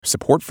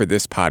Support for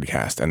this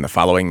podcast and the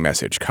following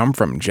message come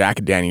from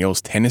Jack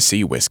Daniel's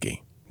Tennessee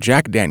Whiskey.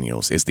 Jack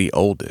Daniel's is the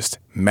oldest,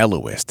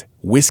 mellowest,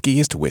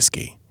 whiskiest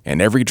whiskey,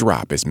 and every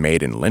drop is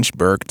made in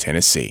Lynchburg,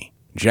 Tennessee.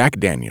 Jack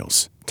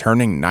Daniel's,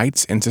 turning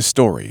nights into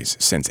stories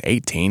since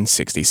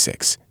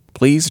 1866.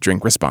 Please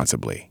drink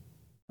responsibly.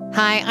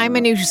 Hi, I'm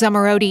Manoush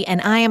Zamarodi, and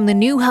I am the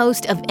new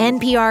host of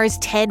NPR's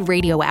TED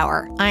Radio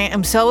Hour. I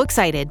am so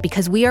excited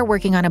because we are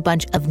working on a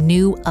bunch of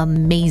new,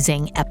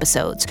 amazing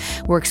episodes.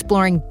 We're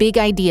exploring big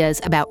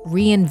ideas about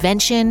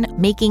reinvention,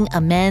 making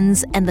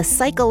amends, and the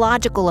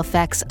psychological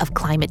effects of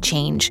climate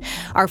change.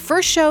 Our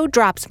first show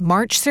drops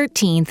March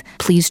 13th.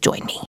 Please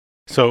join me.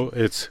 So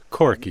it's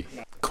Corky.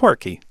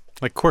 Quirky.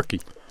 Like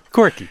quirky.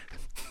 Quirky.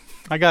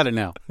 I got it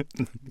now.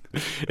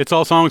 It's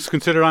All Songs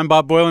Considered. I'm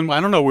Bob Boylan. I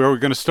don't know where we're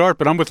going to start,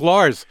 but I'm with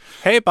Lars.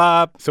 Hey,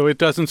 Bob. So it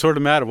doesn't sort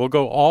of matter. We'll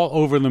go all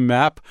over the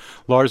map.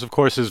 Lars, of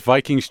course, is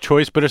Viking's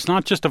Choice, but it's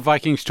not just a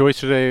Viking's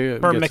Choice today.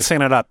 We're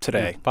mixing it up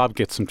today. Bob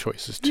gets some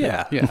choices, too.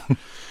 Yeah.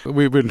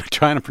 We've been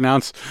trying to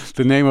pronounce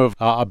the name of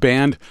a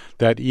band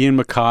that Ian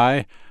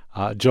MacKaye,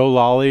 Joe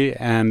Lawley,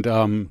 and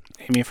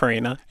Amy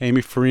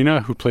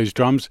Farina, who plays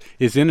drums,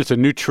 is in. It's a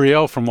new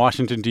trio from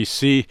Washington,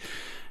 D.C.,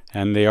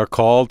 and they are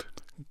called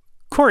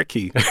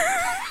Quirky.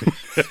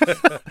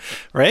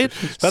 Right?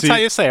 That's how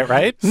you say it,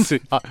 right?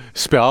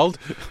 Spelled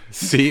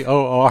Corriky.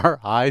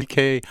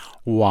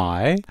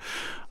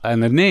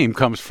 And the name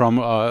comes from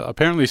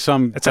apparently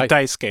some... It's a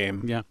dice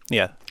game.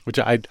 Yeah. Which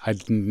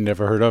I'd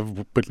never heard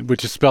of, but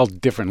which is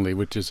spelled differently,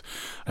 which is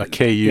a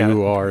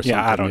KU or something.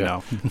 Yeah, I don't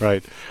know.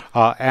 Right.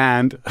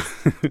 And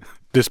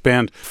this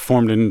band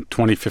formed in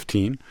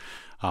 2015,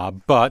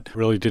 but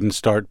really didn't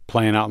start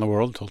playing out in the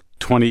world until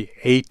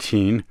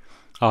 2018.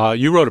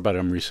 You wrote about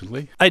them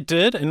recently. I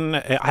did, and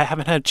I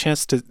haven't had a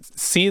chance to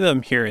see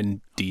them here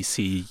in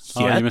D.C.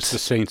 yet. You missed the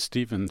St.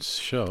 Stephen's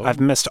show. I've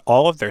missed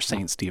all of their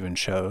St. Stephen's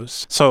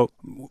shows. So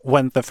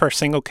when the first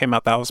single came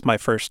out, that was my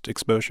first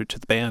exposure to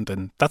the band,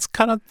 and that's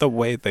kind of the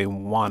way they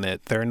want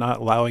it. They're not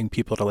allowing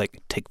people to,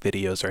 take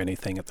videos or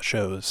anything at the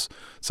shows.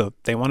 So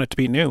they want it to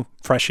be new,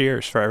 fresh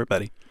ears for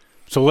everybody.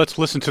 So let's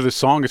listen to this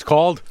song. It's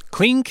called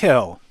Clean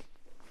Kill.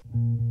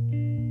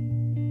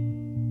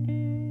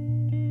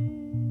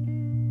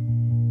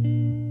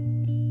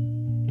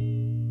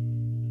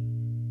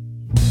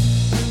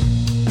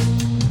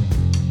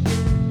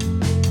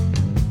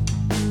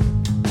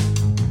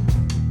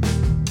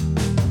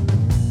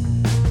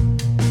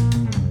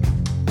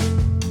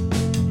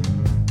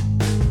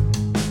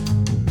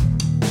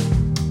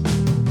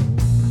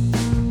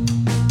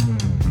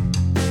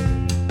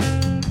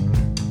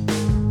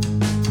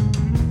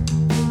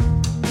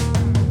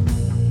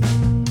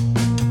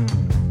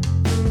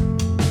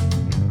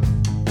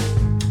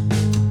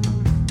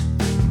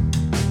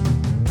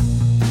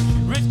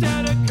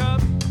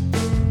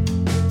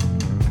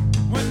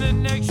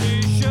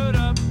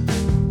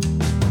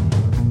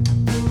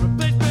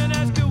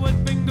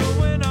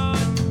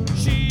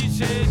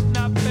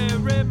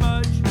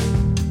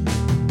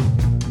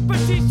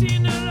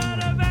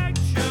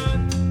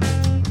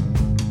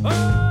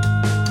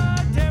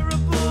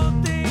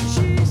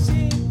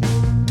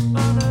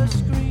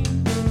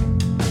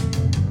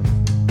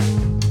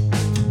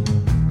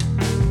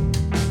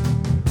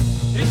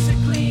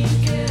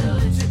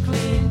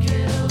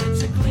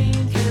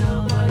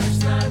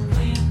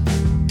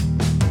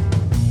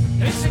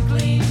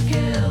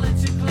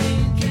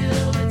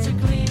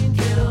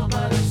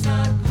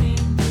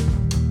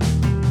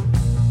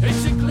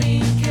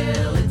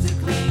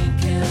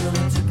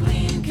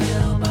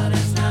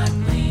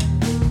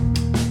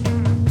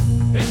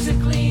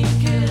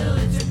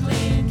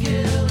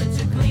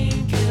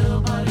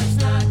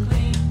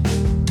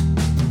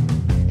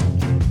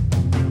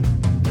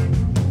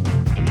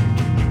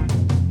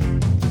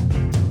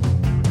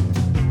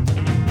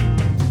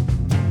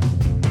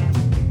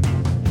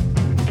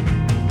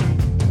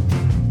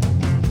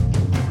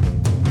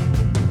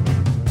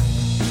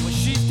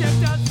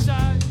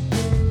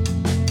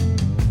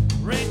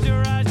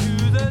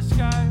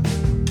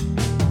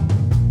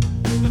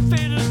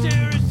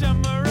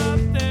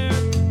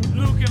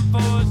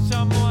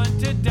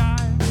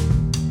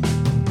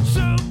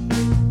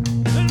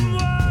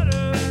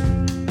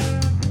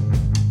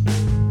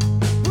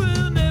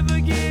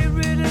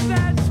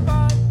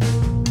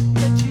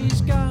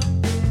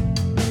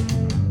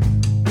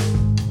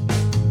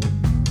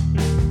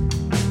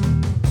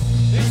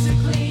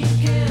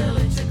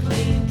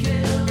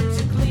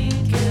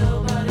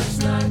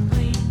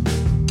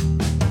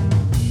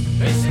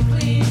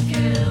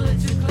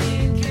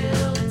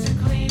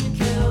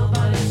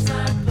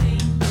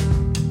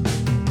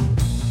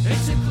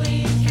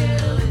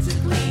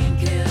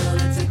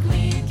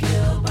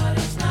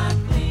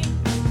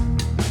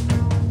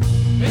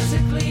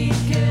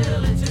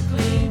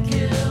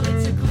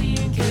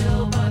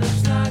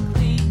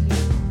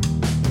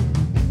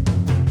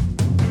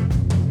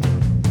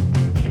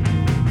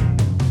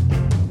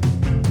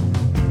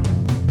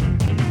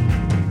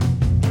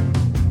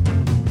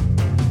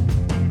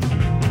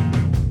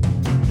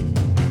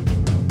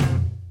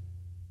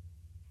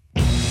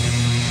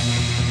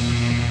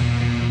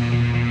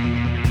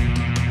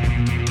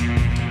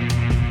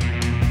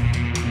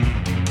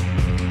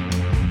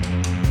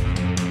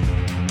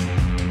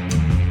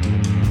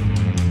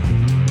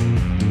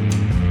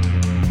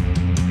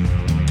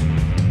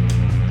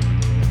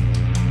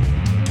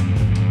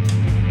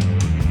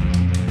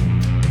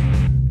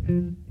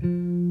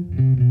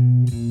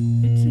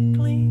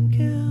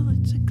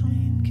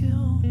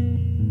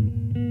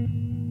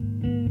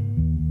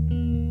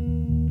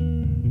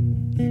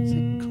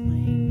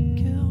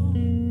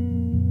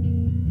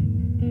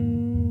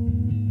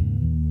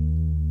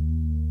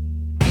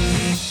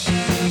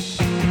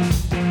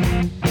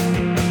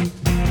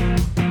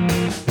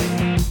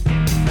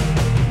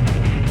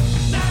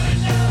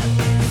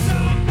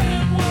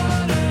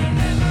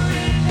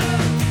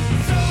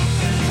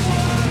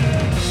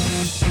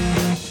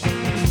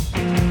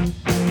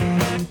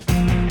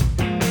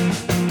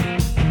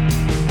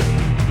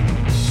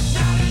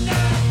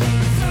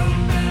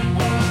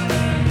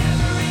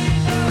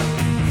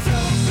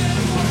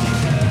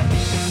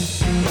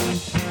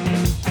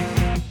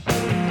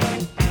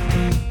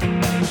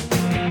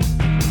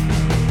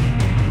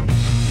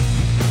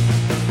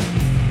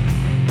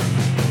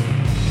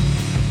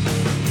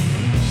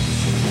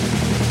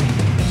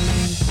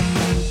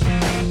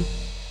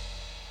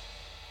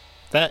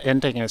 That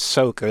ending is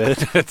so good.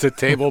 It's a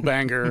table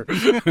banger.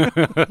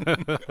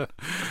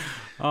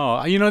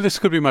 Oh, this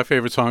could be my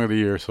favorite song of the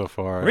year so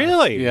far.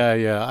 Really?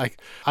 Yeah.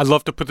 I'd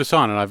love to put this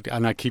on,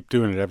 and I keep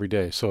doing it every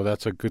day. So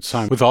that's a good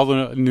sign. With all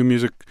the new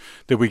music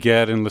that we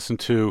get and listen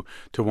to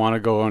want to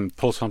go and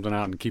pull something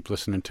out and keep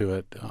listening to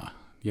it.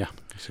 Yeah,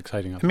 it's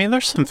exciting. I mean,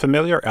 there's some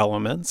familiar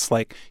elements.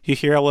 Like, you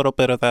hear a little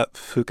bit of that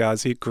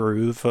Fugazi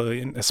groove,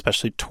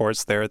 especially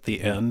towards there at the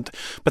end.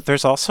 But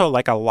there's also,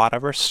 like, a lot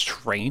of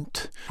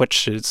restraint,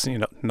 which is,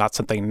 not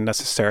something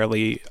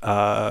necessarily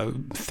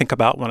think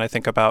about when I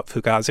think about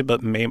Fugazi,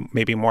 but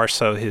maybe more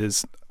so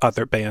his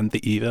other band,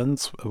 The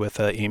Evens, with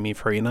Amy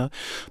Farina.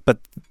 But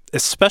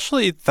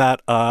especially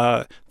that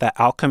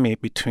alchemy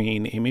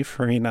between Amy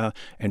Farina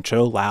and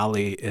Joe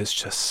Lally is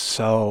just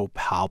so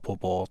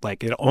palpable.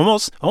 Like, it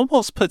almost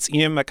puts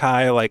Ian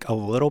MacKaye like a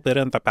little bit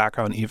in the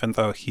background, even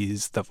though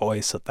he's the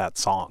voice of that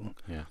song.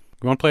 Yeah.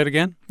 You want to play it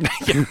again?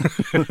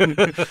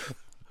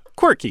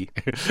 Quirky.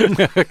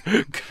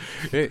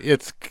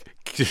 It's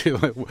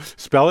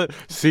spell it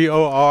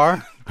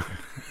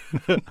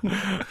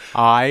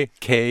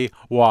CORIKY,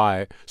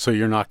 so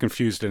you're not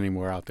confused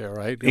anymore out there,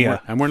 right?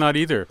 And we're not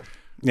either.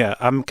 Yeah,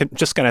 I'm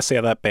just going to say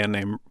that band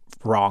name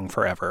wrong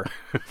forever.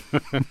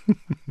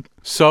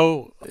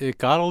 So it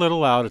got a little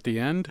loud at the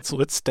end. So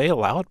let's stay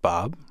loud,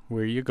 Bob.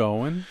 Where are you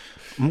going?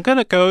 I'm going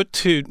to go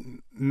to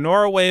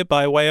Norway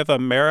by way of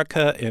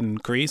America in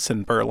Greece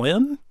and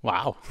Berlin.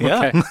 Wow.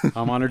 Yeah. Okay.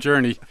 I'm on a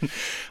journey.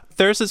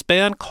 There's this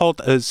band called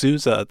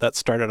Azusa that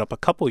started up a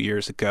couple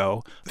years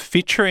ago,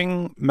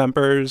 featuring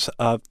members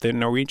of the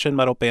Norwegian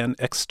metal band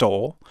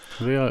Extol.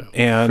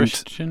 And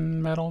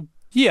Christian metal?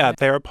 Yeah,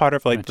 they're part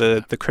of like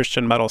the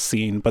Christian metal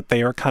scene, but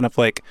they are kind of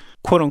like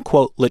quote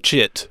unquote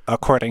legit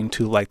according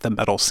to like the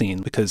metal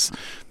scene, because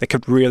they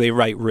could really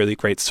write really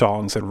great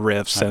songs and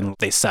riffs, and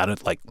they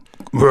sounded like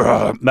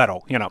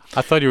metal,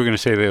 I thought you were going to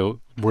say they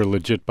were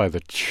legit by the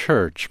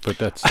church, but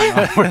that's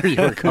not where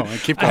you were going.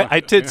 Keep going.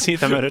 I did see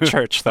them at a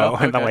church, though,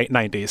 in the late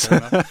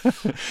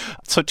 90s.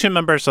 So 2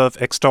 members of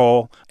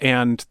Extol,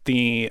 and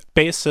the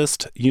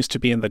bassist used to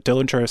be in the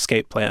Dillinger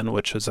Escape Plan,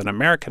 which is an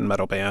American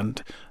metal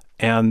band.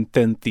 And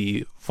then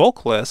the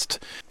vocalist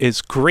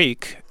is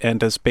Greek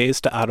and is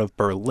based out of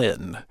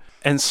Berlin.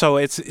 And so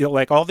it's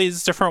like all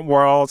these different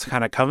worlds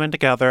kind of coming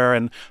together.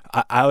 And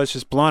I was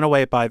just blown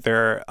away by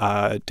their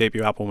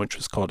debut album, which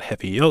was called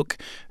Heavy Yoke.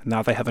 And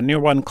now they have a new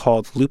one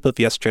called Loop of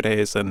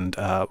Yesterdays. And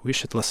we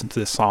should listen to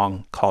this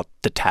song called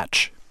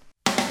Detach.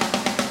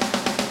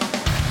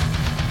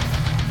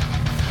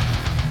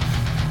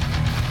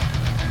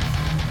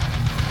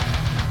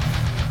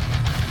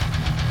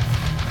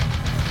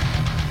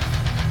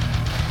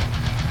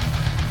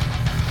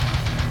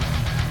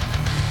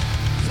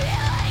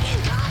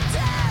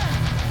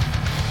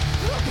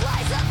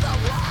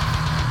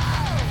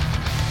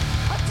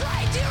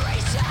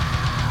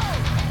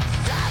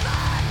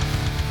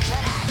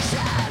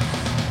 Connection,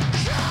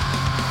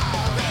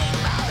 cold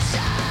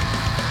emotion.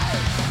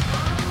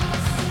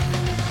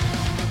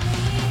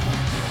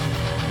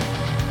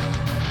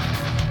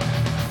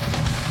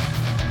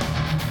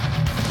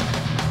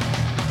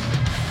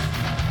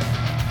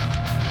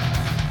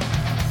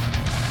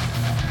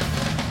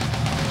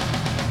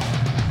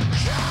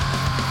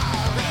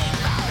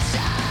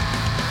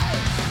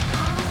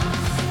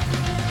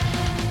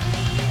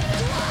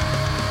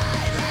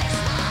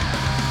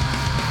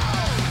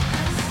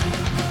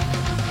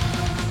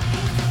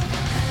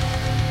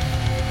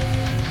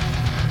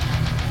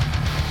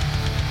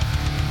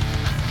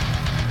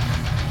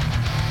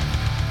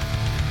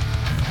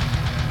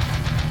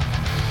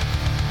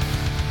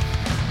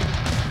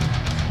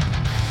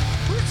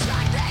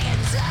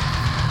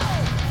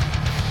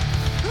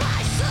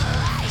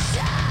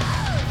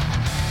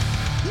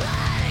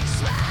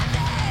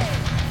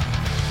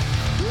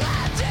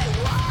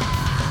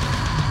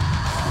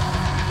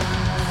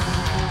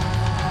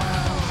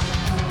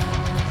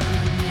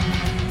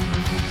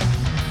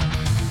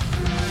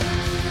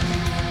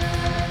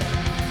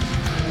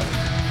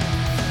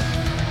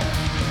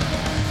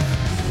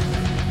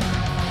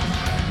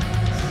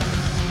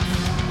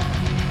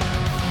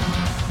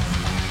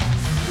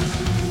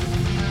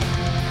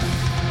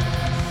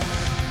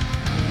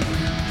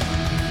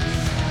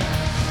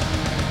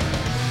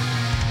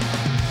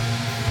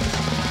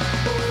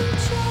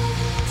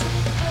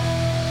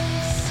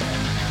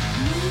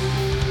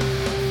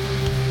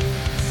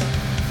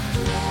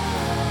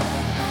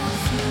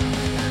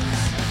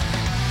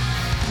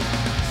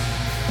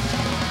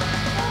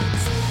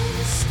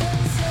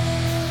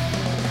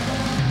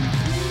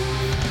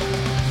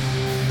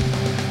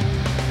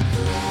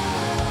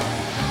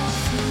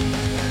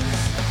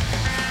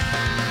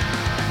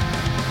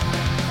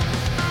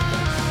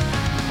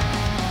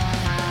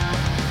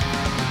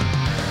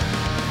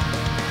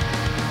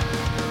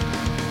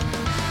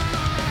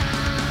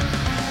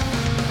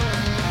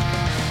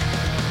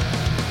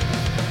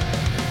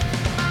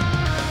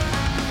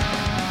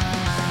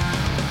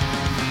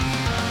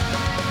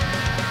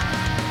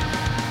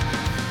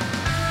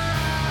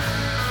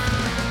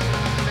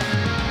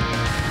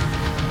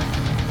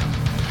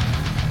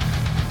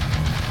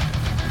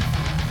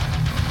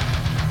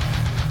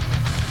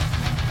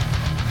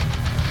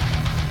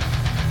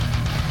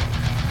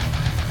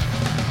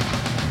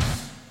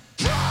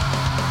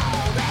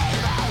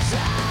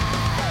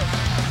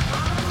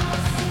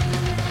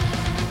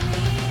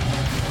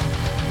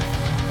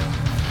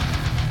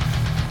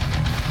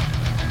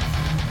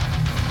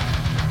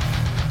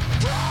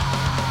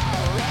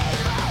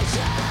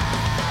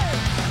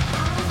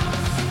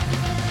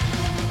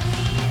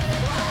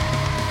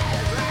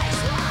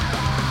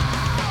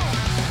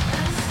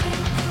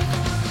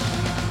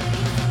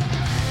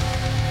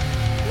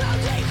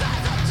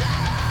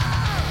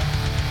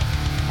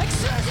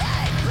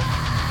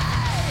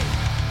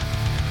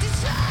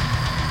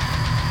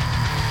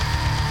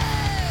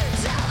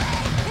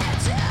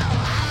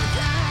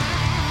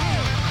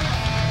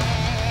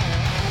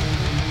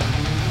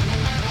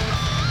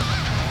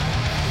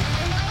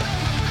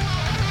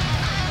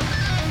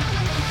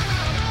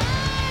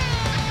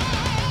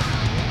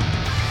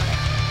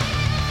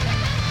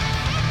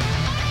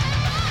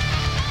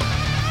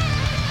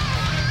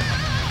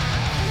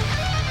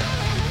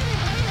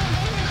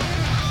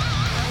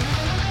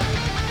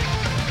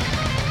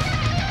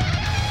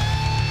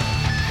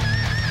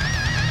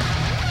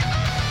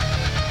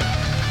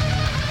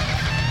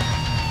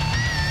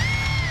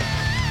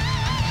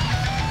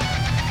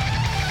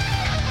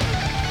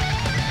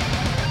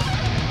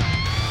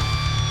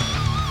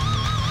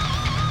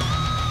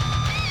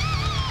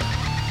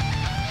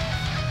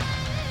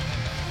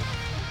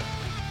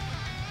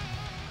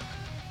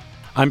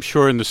 I'm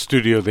sure in the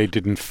studio they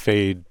didn't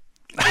fade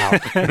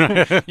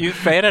out. You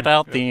faded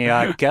out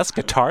the guest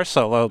guitar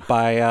solo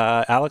by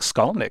Alex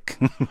Skolnick.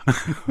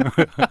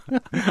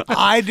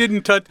 I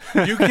didn't touch.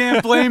 You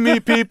can't blame me,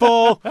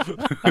 people.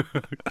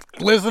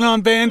 Listen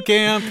on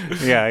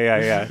Bandcamp.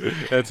 Yeah.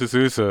 That's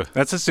Azusa.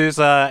 That's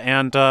Azusa,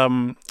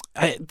 and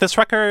this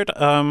record,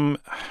 I'm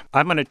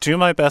going to do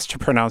my best to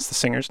pronounce the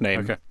singer's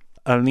name. Okay.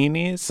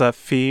 Alini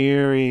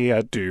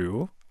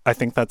Zafiriadou. I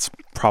think that's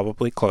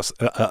probably close.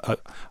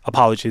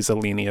 Apologies,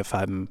 Alini, if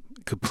I'm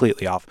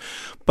completely off.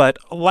 But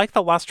like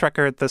the last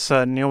record, this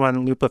new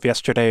one, Loop of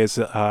Yesterdays,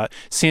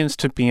 seems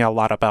to be a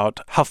lot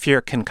about how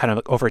fear can kind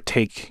of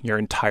overtake your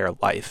entire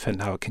life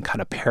and how it can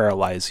kind of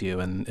paralyze you.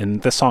 And in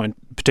this song in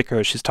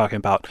particular, she's talking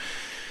about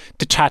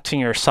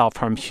detaching yourself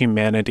from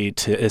humanity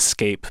to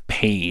escape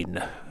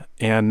pain.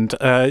 And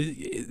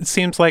it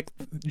seems like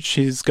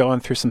she's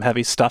going through some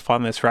heavy stuff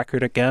on this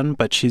record again,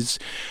 but she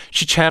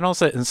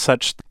channels it in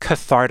such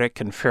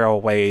cathartic and feral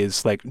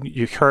ways. Like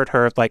you heard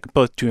her like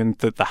both doing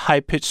the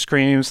high-pitched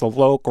screams, the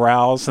low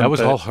growls. That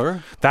was all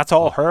her? That's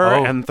all her,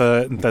 and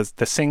the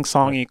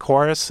sing-songy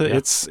chorus. Yeah.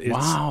 It's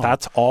wow.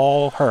 That's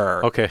all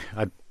her. Okay,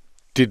 I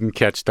didn't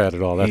catch that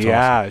at all. That's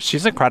awesome.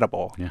 She's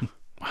incredible. Yeah,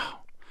 wow.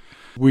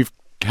 We've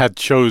had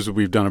shows that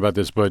we've done about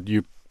this, but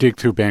you dig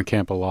through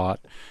Bandcamp a lot.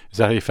 Is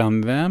that how you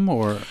found them,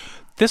 or?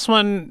 This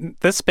band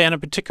in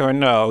particular,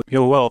 no.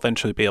 You will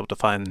eventually be able to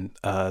find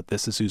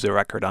this Azusa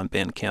record on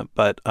Bandcamp,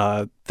 but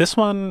this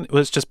one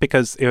was just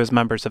because it was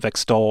members of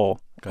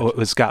Extol.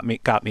 Gotcha.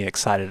 It got me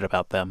excited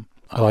about them.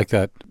 I like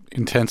that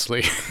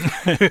intensely.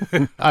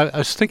 I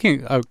was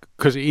thinking,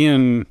 because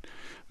Ian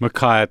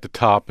Mackay at the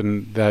top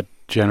and that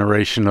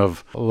generation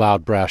of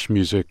loud brash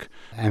music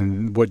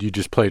and what you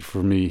just played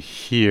for me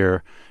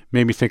here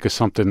made me think of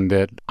something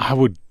that I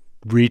would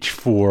reach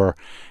for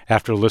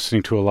after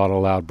listening to a lot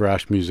of loud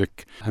brash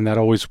music, and that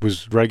always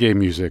was reggae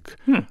music.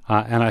 And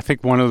I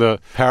think one of the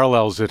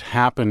parallels that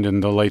happened in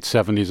the late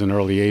 70s and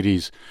early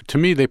 80s, to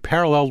me, they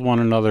paralleled one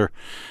another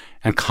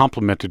and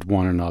complemented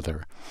one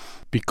another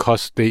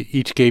because they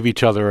each gave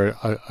each other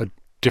a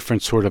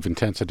different sort of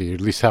intensity. At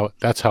least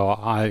that's how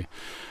I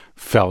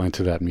fell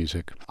into that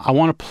music. I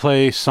want to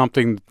play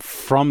something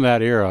from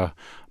that era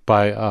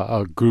by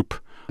a group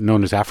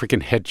known as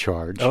African Head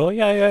Charge. Oh,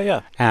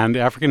 yeah. And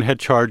African Head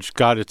Charge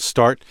got its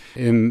start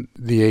in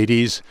the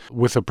 80s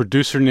with a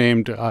producer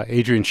named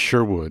Adrian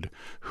Sherwood,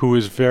 who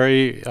was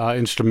very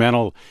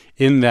instrumental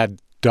in that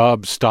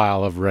dub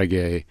style of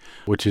reggae,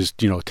 which is,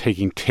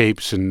 taking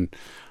tapes and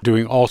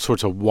doing all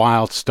sorts of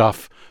wild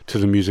stuff to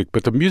the music.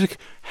 But the music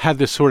had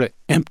this sort of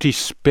empty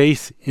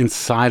space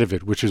inside of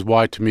it, which is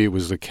why, to me, it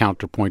was the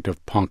counterpoint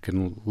of punk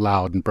and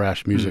loud and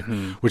brash music,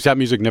 which that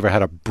music never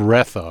had a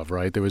breath of,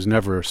 right? There was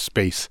never a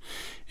space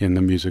in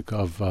the music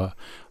of 80s,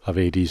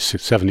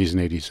 70s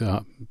and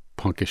 80s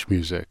punkish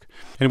music.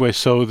 Anyway,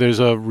 so there's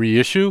a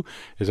reissue.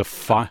 There's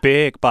a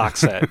big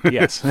box set,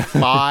 yes.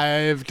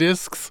 5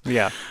 discs.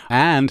 Yeah.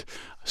 And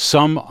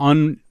some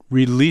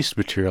unreleased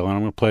material. And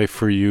I'm going to play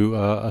for you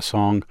a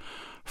song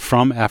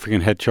from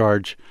African Head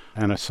Charge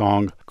and a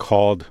song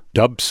called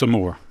Dub Some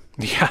More.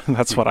 Yeah,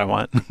 that's what I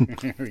want.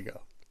 Here we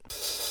go.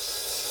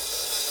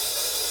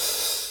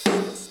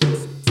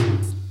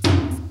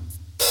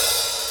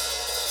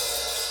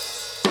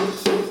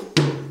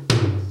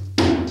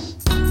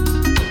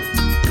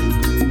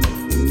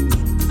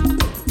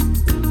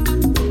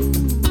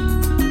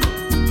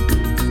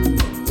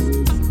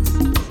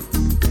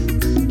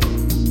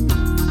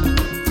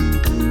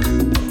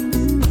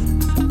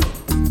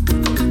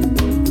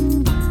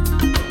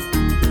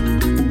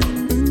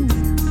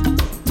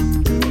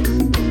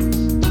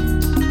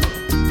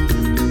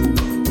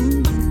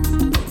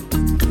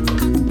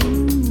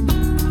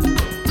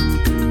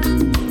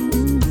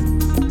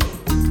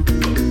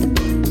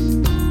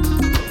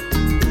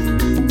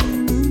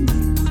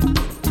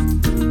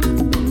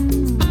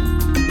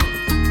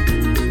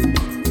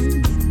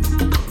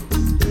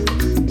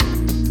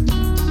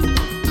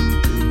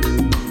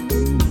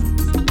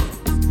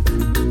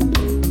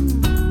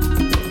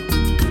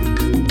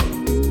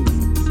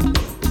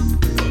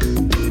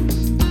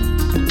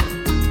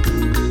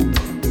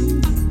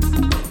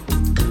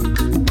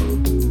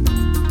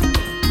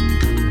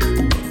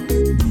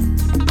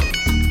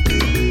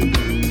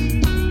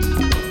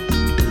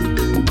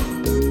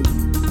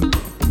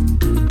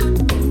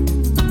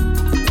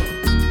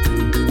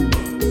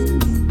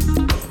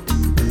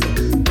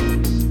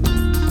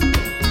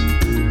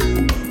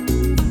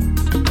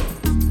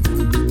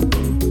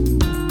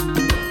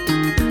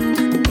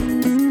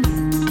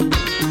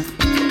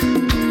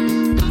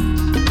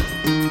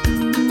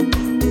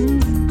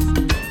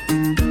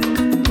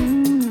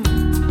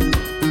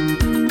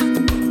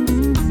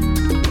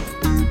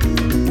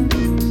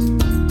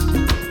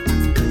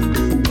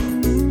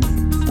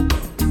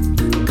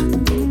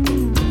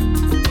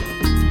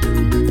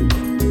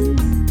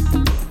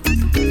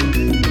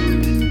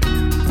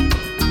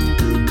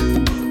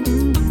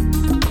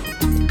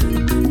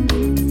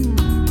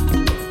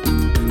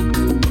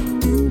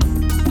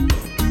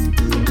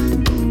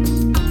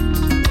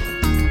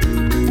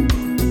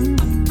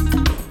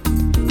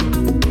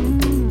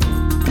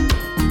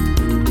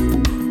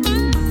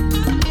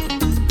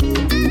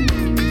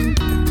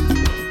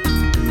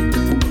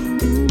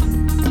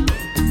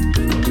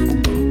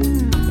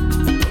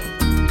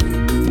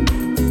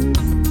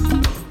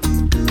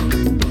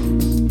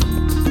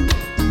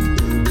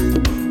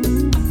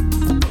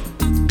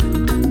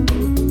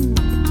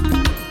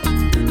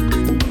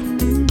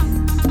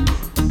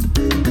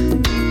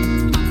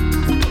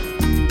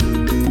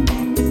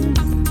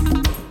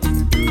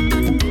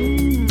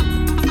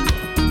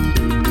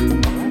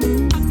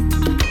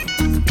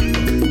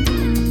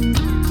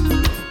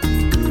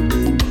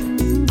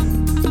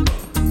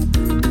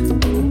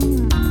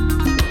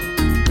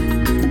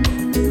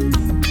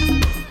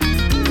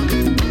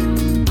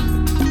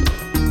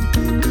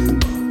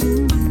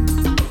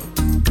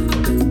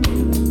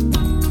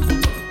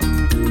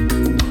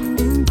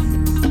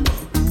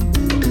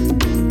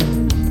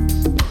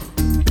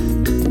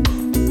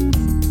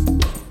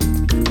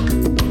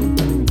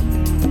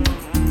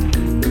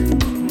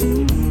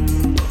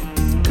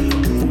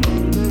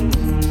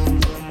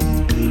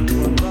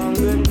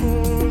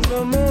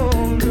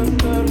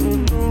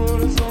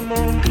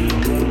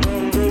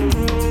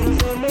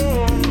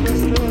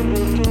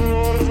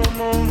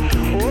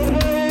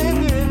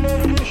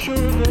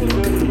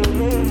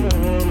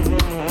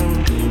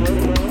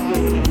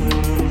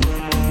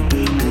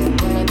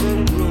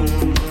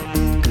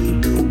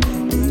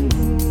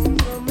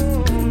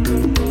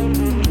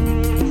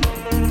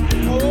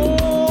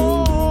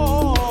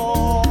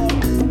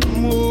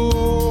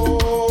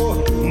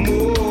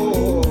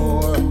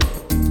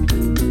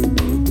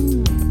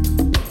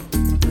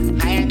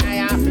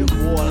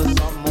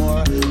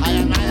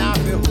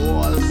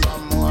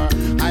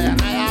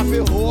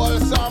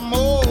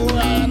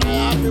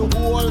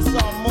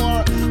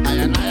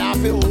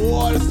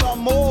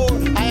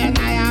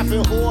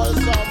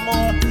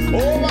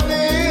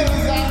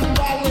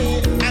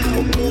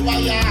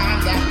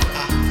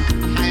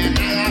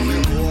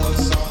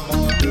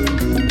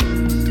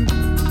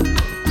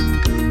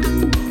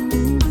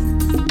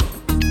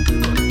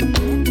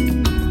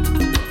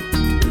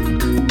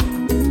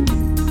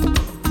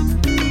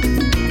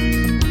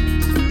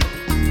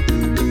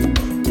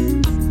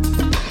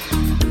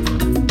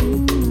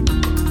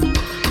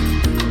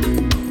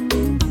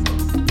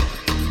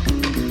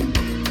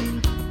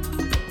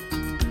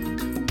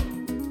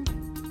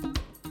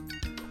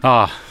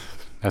 Ah,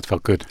 that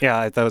felt good.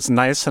 Yeah, that was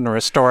nice and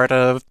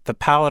restorative. The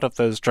palette of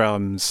those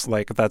drums,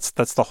 like that's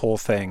the whole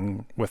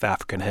thing with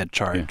African Head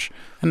Charge. Yeah.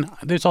 And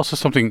there's also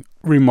something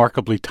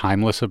remarkably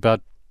timeless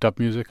about dub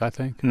music, I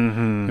think.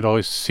 Mm-hmm. It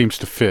always seems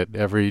to fit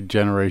every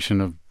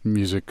generation of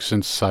music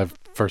since I've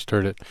first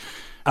heard it.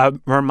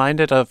 I'm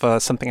reminded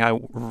of something I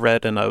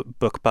read in a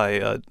book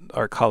by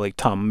our colleague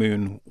Tom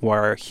Moon,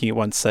 where he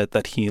once said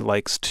that he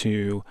likes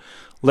to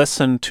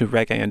listen to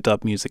reggae and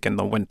dub music in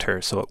the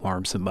winter so it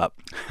warms him up.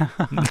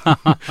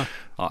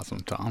 Awesome,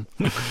 Tom.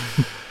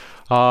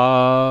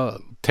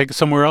 Take it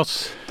somewhere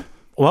else.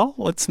 Well,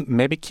 let's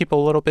maybe keep a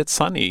little bit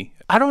sunny.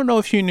 I don't know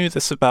if you knew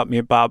this about me,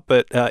 Bob,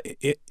 but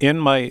in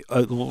my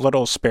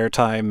little spare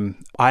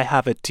time, I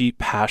have a deep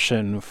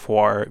passion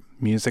for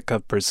music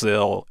of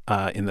Brazil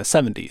in the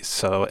 70s.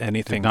 So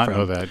anything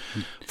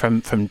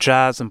from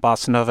jazz and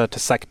bossa nova to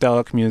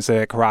psychedelic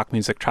music, rock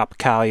music,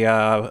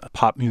 tropicalia,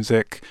 pop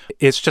music.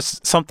 It's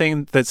just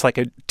something that's like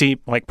a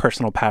deep, like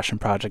personal passion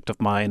project of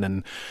mine.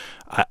 And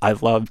I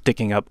love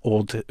digging up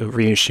old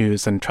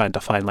reissues and trying to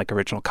find like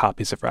original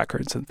copies of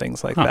records and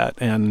things like that.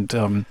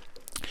 And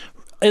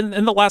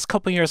in the last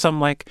couple of years, I'm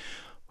like,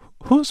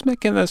 who's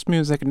making this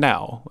music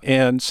now?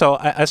 And so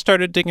I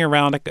started digging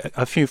around.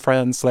 A few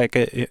friends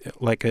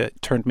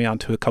it turned me on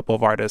to a couple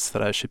of artists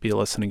that I should be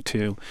listening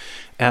to.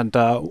 And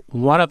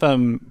one of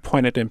them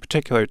pointed in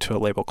particular to a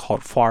label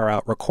called Far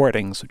Out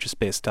Recordings, which is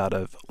based out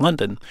of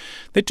London.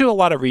 They do a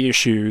lot of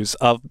reissues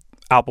of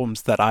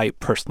albums that I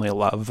personally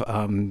love.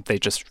 They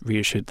just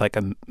reissued like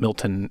a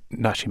Milton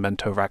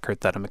Nascimento record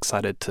that I'm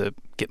excited to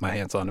get my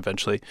hands on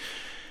eventually.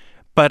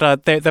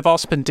 But they've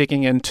also been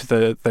digging into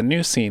the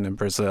new scene in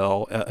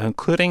Brazil,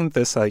 including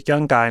this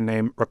young guy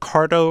named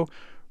Ricardo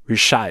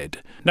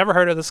Richard. Never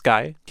heard of this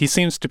guy. He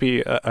seems to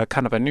be a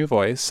kind of a new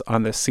voice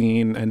on the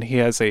scene, and he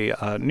has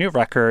a new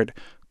record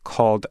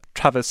called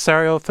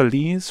Travesseiro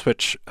Feliz,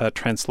 which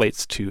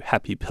translates to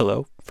Happy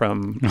Pillow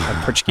from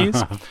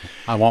Portuguese.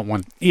 I want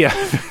one. Yeah.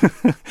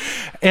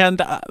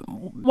 And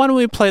why don't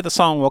we play the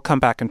song? We'll come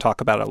back and talk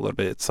about it a little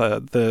bit. It's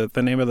the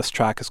name of this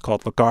track is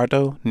called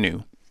Lagardo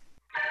Nu.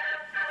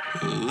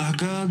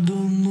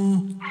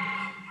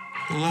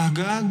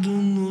 Largado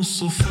no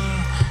sofá,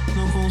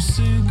 não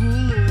consigo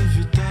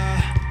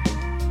levitar.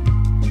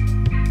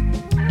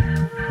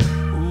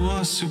 O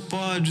ócio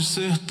pode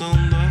ser tão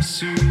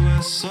dócil,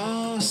 é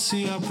só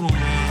se aprumar.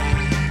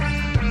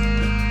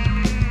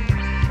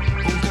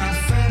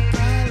 Café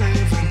pra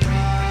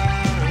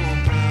levantar ou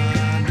pra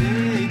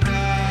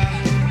deitar.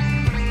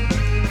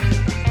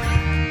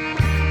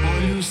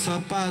 Olha os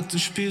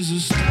sapatos,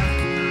 pisos,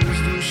 tacos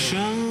do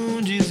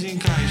chão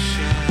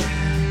desencaixar.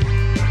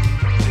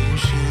 Tem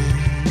chão.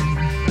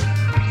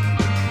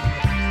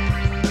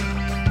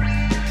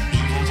 De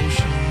volta ao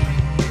chão.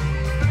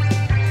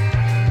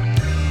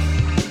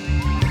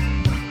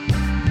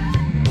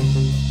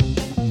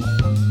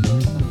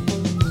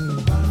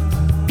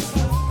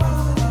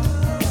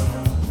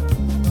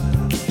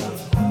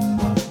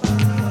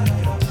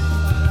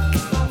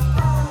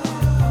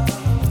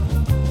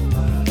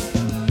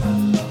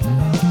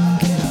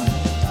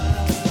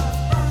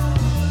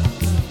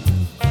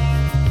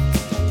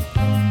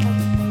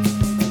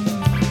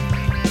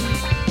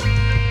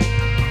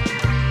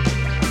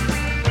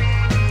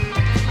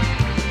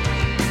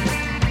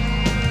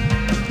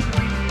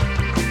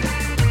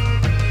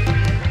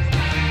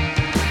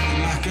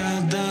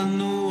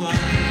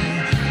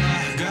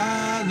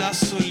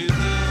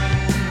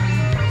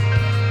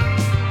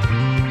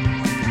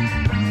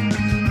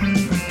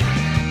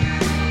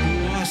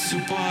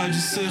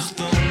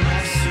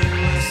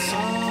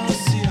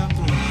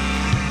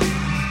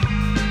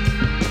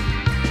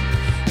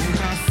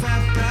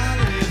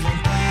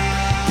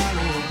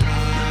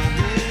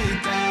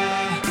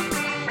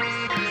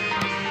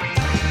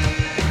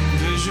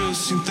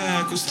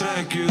 Os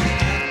track e o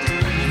teto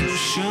do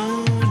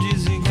chão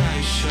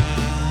desencaixar.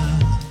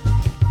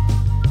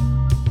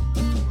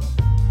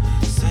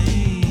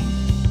 Sem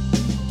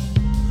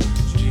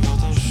de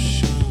volta ao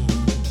chão.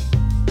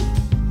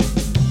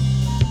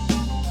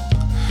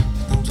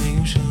 Não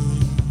tem chão.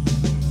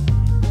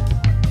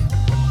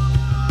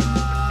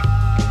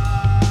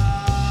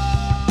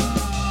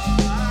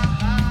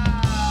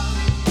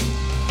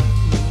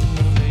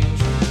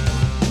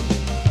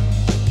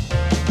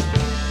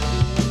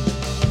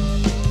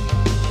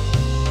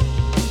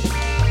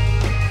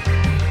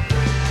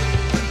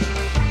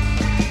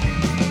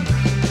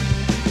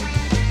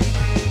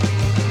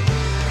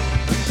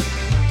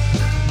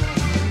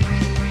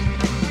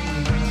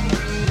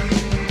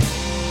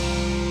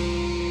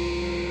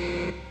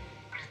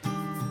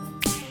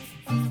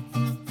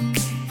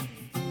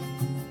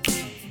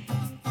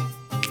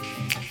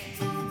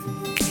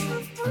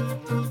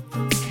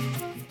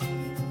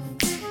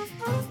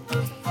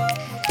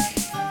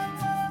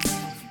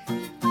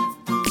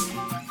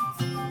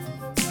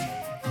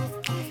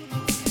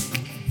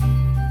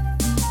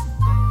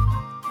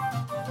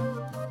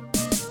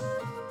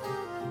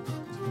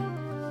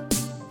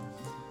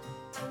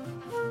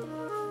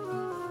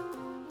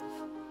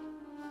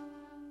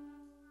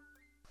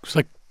 It's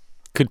like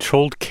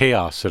controlled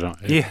chaos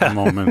at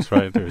moments,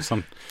 right? There's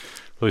some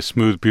really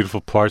smooth,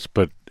 beautiful parts,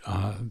 but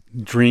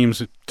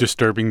dreams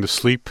disturbing the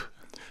sleep.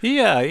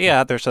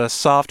 Yeah. There's a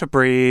soft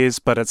breeze,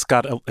 but it's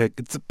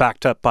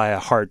backed up by a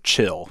hard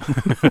chill.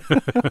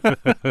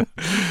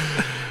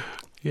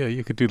 Yeah,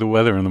 you could do the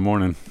weather in the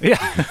morning. Yeah,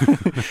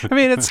 I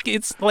mean it's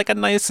like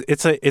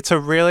it's a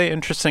really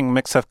interesting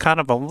mix of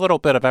kind of a little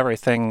bit of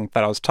everything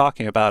that I was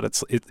talking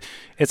about.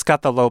 It's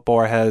got the low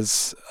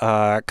Borges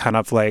kind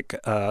of like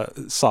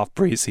soft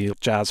breezy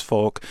jazz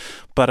folk,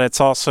 but it's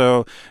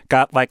also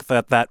got like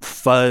that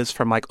fuzz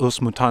from like Os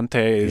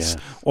Mutantes,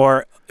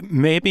 or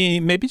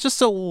maybe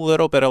just a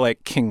little bit of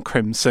like King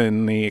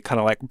Crimson-y kind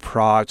of like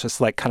prog,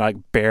 just like kind of like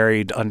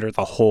buried under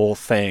the whole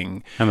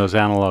thing. And those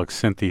analog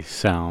synthy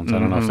sounds, I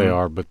don't know if they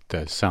are, but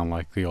they sound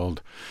like the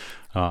old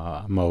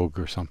Moog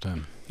or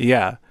something.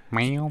 Yeah.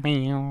 Meow,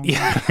 meow.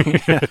 Yeah,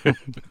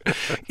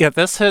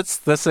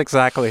 this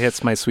exactly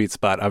hits my sweet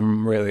spot.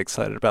 I'm really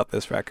excited about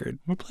this record.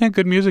 We're playing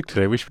good music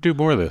today. We should do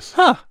more of this.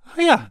 Huh.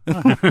 Yeah.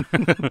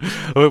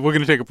 We're going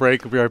to take a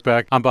break. We'll be right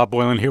back. I'm Bob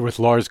Boylan here with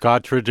Lars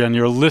Gottridge, and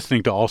you're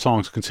listening to All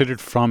Songs Considered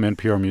from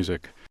NPR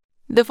Music.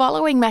 The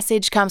following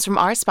message comes from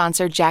our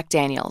sponsor, Jack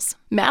Daniel's.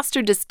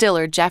 Master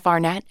distiller Jeff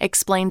Arnett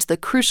explains the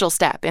crucial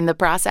step in the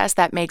process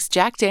that makes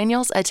Jack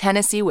Daniel's a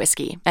Tennessee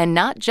whiskey, and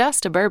not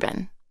just a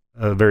bourbon.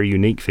 A very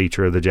unique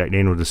feature of the Jack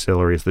Daniel's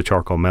distillery is the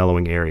charcoal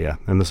mellowing area,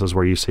 and this is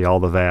where you see all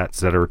the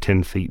vats that are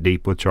 10 feet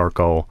deep with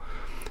charcoal.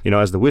 You know,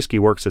 as the whiskey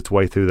works its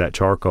way through that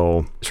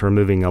charcoal, it's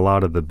removing a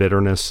lot of the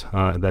bitterness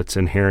that's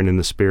inherent in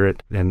the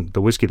spirit, and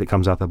the whiskey that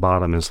comes out the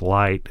bottom is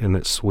light and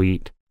it's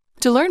sweet.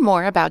 To learn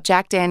more about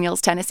Jack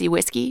Daniel's Tennessee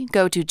whiskey,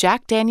 go to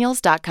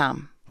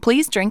jackdaniels.com.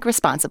 Please drink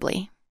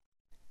responsibly.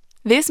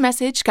 This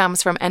message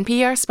comes from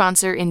NPR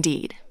sponsor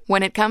Indeed.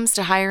 When it comes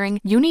to hiring,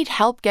 you need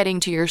help getting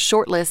to your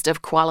short list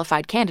of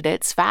qualified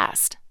candidates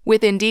fast.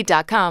 With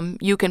Indeed.com,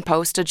 you can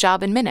post a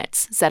job in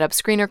minutes, set up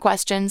screener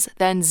questions,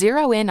 then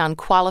zero in on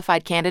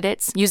qualified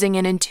candidates using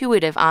an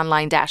intuitive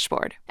online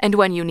dashboard. And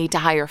when you need to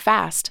hire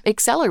fast,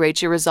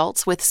 accelerate your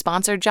results with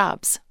sponsored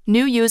jobs.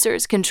 New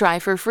users can try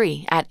for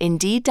free at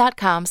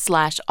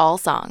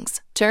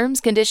Indeed.com/allsongs.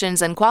 Terms,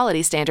 conditions, and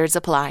quality standards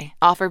apply.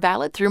 Offer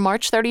valid through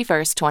March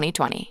 31st,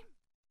 2020.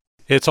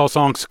 It's All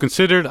Songs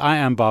Considered. I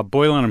am Bob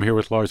Boylan. I'm here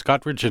with Lars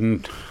Gottridge,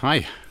 and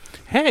hi.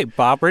 Hey,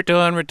 Bob, we're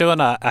doing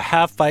a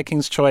half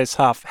Vikings choice,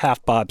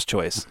 half Bob's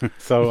choice.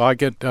 So I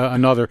get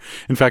another.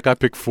 In fact, I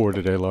picked 4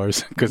 today,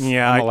 Lars.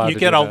 Yeah, you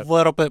get a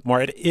little bit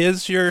more. It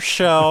is your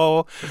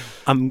show.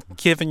 I'm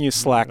giving you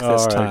slack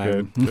this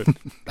time. Good.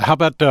 How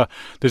about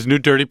there's new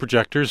Dirty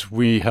Projectors?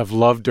 We have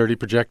loved Dirty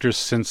Projectors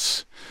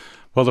since,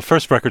 well, the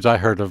first records I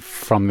heard of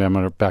from them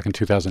are back in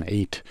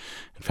 2008.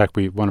 In fact,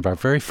 one of our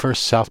very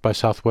first South by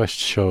Southwest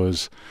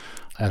shows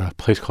at a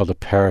place called The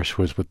Parish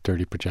was with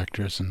Dirty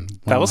Projectors. And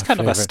that was kind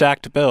of a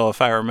stacked bill,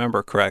 if I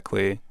remember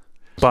correctly.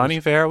 Bon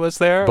Iver was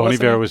there? Bon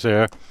Iver was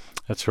there.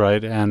 That's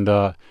right. And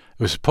it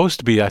was supposed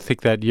to be, I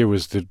think that year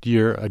was the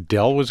year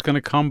Adele was going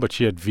to come, but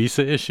she had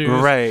visa issues.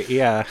 Right,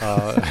 yeah.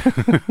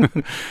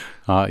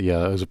 Yeah,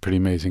 that was a pretty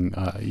amazing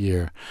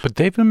year. But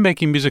they've been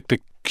making music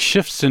that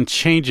shifts and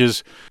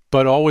changes,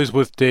 but always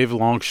with Dave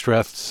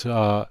Longstreth's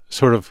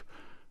sort of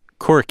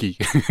quirky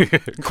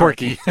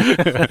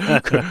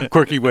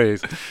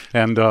ways,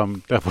 and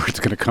that word's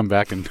going to come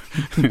back in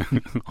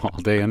all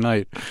day and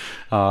night.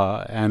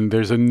 And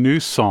there's a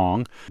new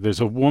song. There's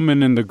a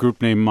woman in the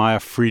group named Maya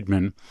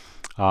Friedman.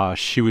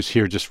 She was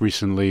here just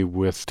recently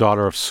with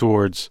Daughter of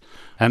Swords,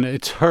 and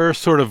it's her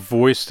sort of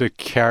voice that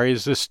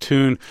carries this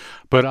tune.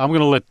 But I'm going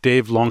to let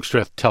Dave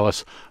Longstreth tell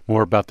us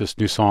more about this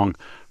new song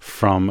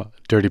from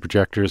Dirty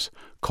Projectors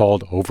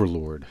called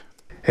Overlord.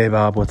 Hey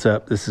Bob, what's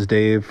up? This is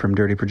Dave from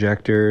Dirty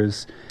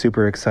Projectors.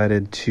 Super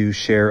excited to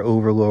share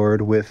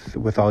Overlord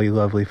with all you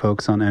lovely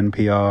folks on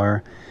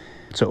NPR.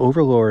 So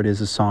Overlord is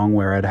a song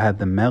where I'd had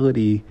the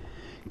melody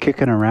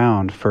kicking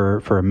around for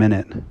a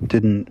minute.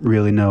 Didn't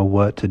really know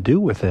what to do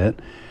with it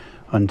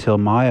until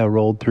Maya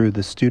rolled through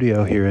the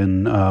studio here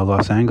in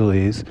Los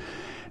Angeles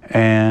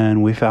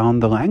and we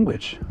found the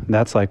language.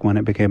 That's like when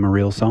it became a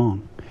real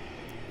song.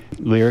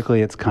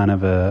 Lyrically, it's kind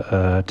of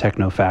a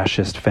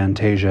techno-fascist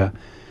fantasia.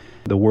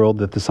 The world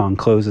that the song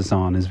closes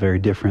on is very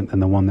different than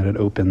the one that it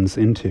opens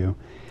into.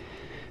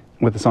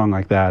 With a song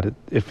like that,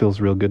 it feels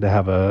real good to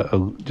have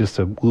just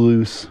a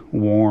loose,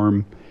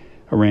 warm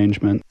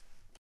arrangement.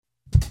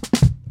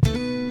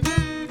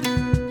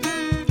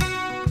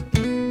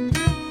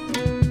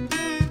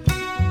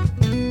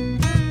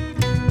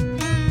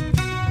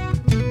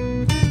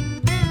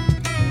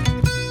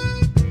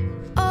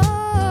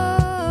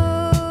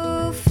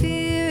 Oh,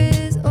 fear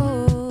is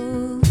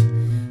old.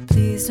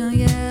 Please don't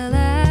yell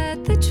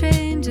at the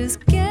train,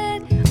 just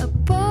get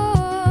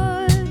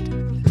aboard.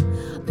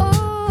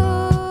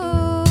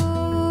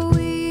 Oh,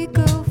 we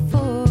go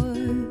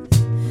forth.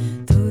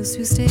 Those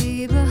who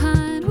stay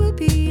behind will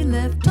be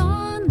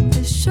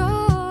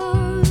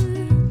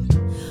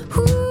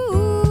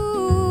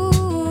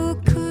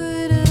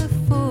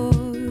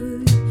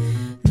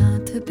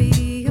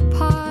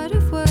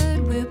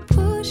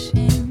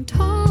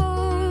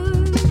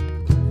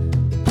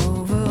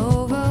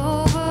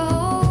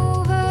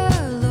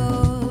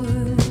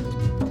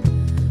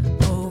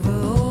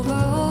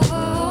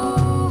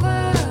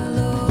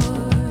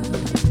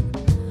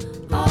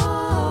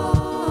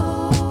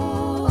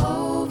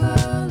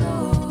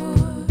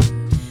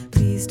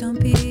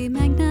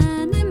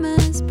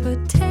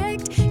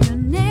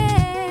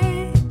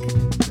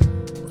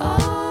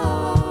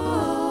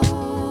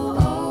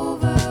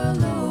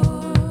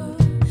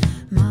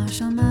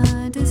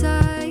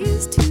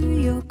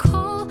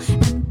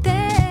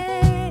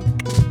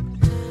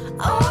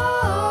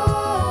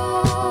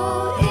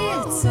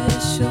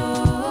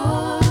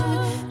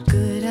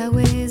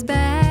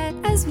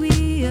as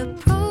we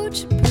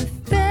approach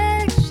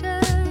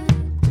perfection.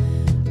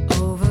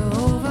 Over,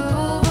 over,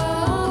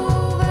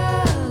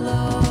 overload.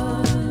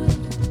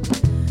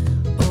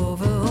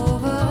 Over,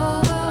 over,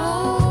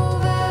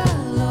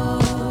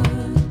 overload.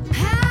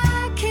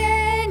 How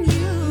can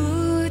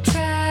you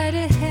try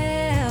to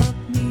help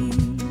me?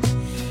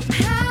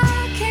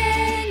 How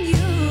can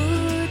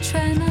you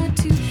try not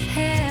to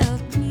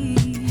help me?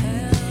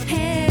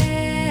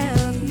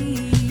 Help me,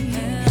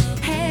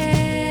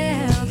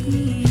 help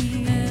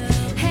me,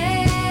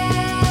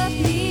 help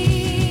me,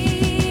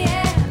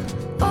 yeah.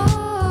 Oh,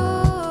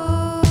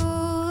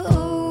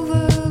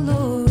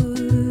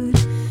 overload.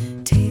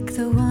 Take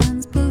the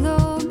ones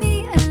below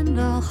me and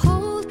I'll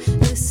hold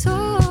the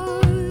sword.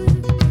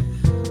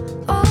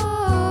 Oh,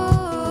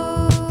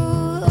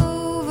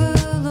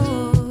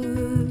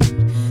 overload.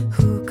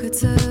 Who could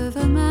serve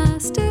a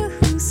master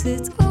who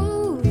sits overload?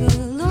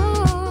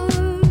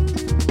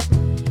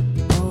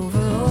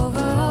 Over,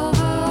 over,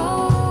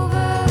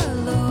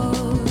 overload.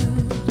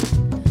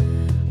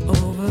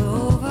 Over,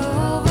 over,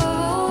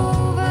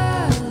 overload.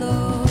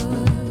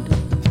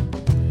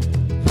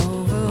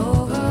 Over,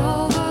 over,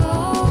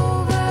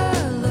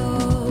 overload.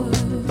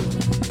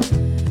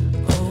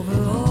 Over,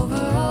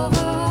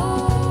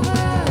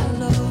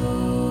 overload.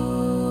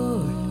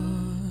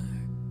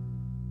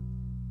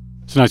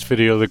 It's a nice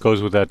video that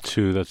goes with that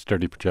too. That's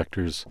Dirty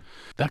Projectors.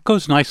 That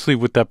goes nicely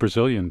with that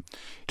Brazilian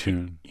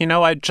tune. You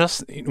know, I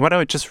just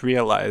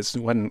realized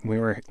when we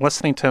were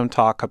listening to him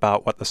talk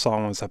about what the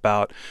song was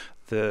about,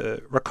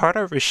 the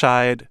Ricardo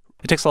Richard,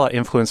 it takes a lot of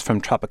influence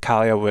from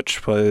Tropicalia,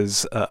 which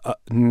was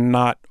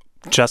not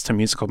just a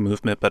musical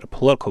movement, but a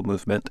political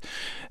movement.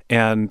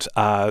 And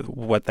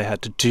what they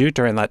had to do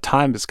during that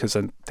time is because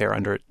they were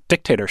under a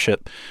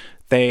dictatorship,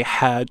 they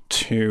had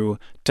to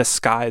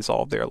disguise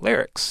all their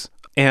lyrics.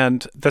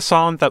 And the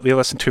song that we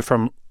listened to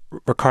from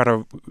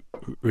Ricardo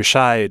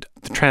Richard,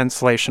 the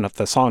translation of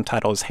the song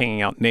title is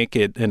Hanging Out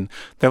Naked. And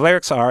the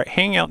lyrics are,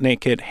 hanging out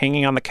naked,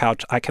 hanging on the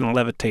couch, I can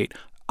levitate.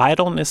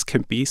 Idleness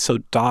can be so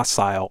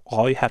docile,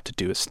 all you have to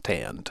do is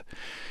stand.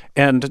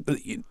 And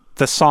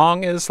the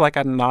song is like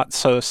a not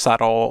so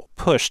subtle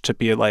push to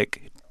be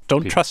like,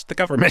 don't trust the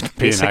government,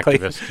 basically.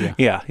 Be an activist,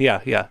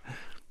 Yeah.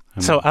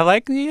 So I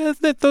like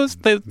that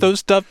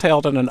those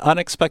dovetailed in an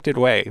unexpected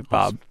way,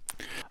 Bob.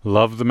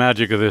 Love the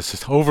magic of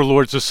this.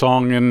 Overlord's a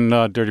song, and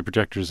Dirty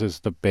Projectors is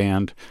the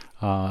band.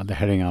 They're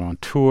heading out on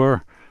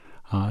tour.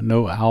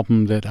 No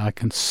album that I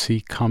can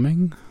see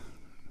coming.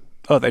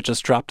 Oh, they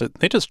just dropped it.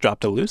 They just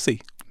dropped a Lucy.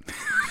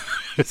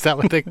 Is that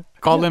what they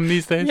call them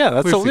these days? Yeah,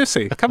 that's a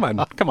Lucy. Come on,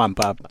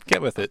 Bob.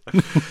 Get with it.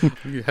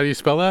 How do you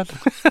spell that?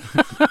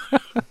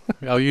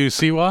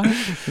 Lucy?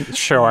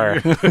 Sure.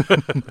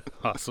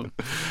 Awesome.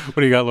 What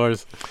do you got,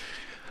 Lars?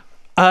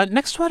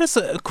 Next one is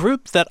a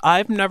group that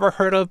I've never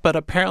heard of, but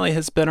apparently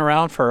has been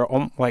around for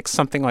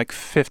something like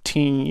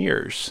 15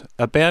 years.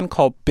 A band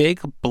called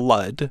Big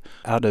Blood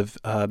out of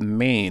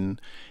Maine.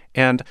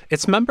 And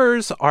its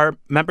members are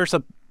members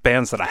of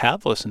bands that I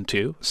have listened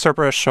to.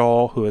 Cerberus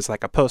Shoal, who is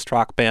like a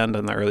post-rock band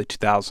in the early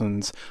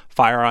 2000s.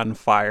 Fire on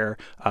Fire.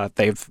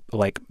 They've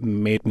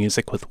made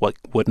music with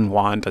Wooden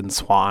Wand and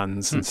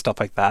Swans and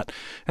stuff like that.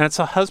 And it's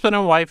a husband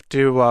and wife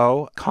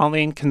duo,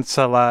 Colleen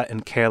Kinsella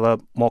and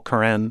Caleb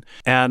Mulcairn.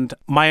 And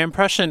my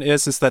impression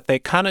is that they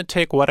kind of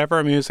take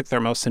whatever music they're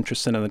most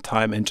interested in at the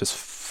time and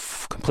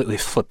just completely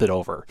flip it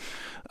over.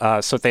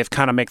 So they've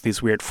kind of make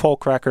these weird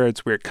folk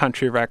records, weird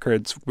country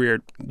records,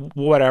 weird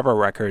whatever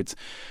records.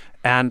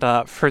 And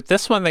for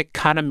this one, they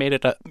kind of made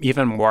it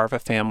even more of a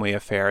family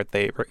affair.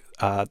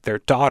 Their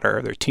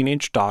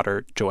teenage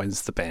daughter,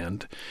 joins the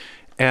band.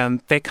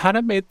 And they kind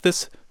of made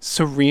this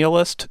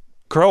surrealist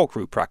girl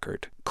group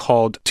record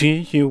called Do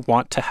You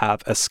Want to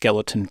Have a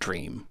Skeleton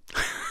Dream?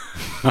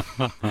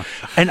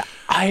 And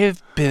I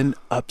have been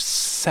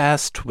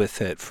obsessed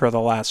with it for the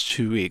last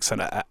 2 weeks.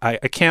 And I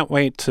can't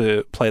wait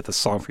to play this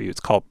song for you. It's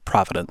called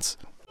Providence.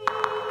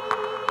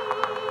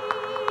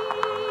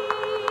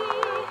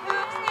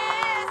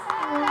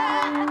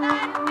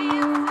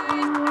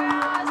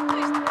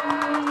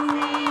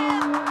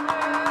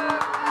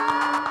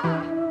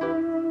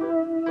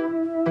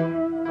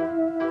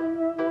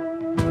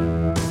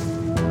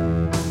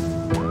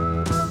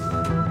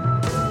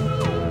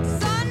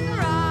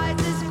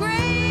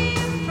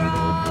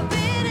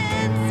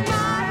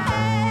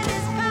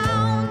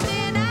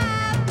 Pounding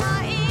at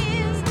my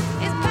ears,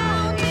 it's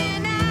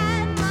pounding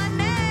at my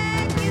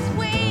neck.